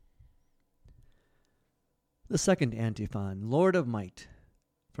The second antiphon, Lord of might,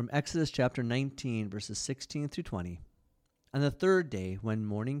 from Exodus chapter 19, verses 16 through 20. On the third day, when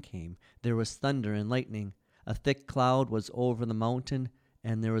morning came, there was thunder and lightning. A thick cloud was over the mountain,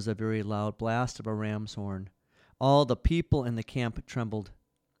 and there was a very loud blast of a ram's horn. All the people in the camp trembled.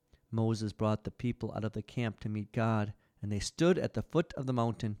 Moses brought the people out of the camp to meet God, and they stood at the foot of the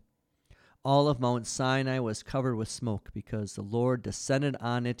mountain. All of Mount Sinai was covered with smoke, because the Lord descended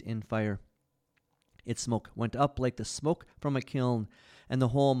on it in fire. Its smoke went up like the smoke from a kiln, and the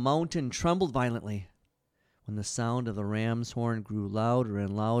whole mountain trembled violently. When the sound of the ram's horn grew louder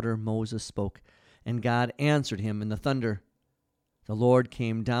and louder, Moses spoke, and God answered him in the thunder. The Lord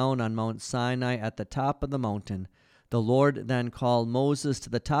came down on Mount Sinai at the top of the mountain. The Lord then called Moses to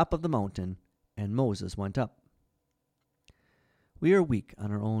the top of the mountain, and Moses went up. We are weak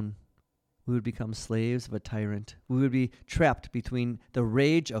on our own. We would become slaves of a tyrant. We would be trapped between the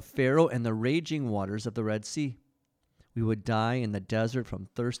rage of Pharaoh and the raging waters of the Red Sea. We would die in the desert from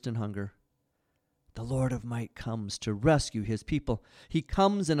thirst and hunger. The Lord of might comes to rescue his people. He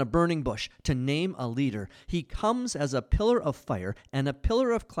comes in a burning bush to name a leader. He comes as a pillar of fire and a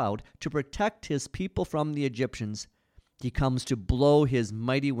pillar of cloud to protect his people from the Egyptians. He comes to blow his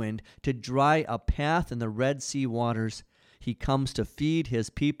mighty wind, to dry a path in the Red Sea waters. He comes to feed his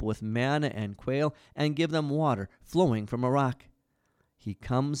people with manna and quail and give them water flowing from a rock. He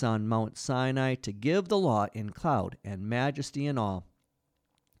comes on Mount Sinai to give the law in cloud and majesty and awe.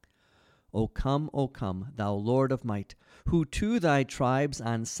 O come, thou Lord of might, who to thy tribes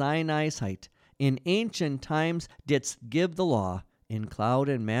on Sinai's height in ancient times didst give the law in cloud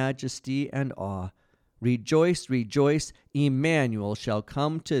and majesty and awe. Rejoice, rejoice, Emmanuel shall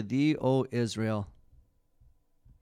come to thee, O Israel.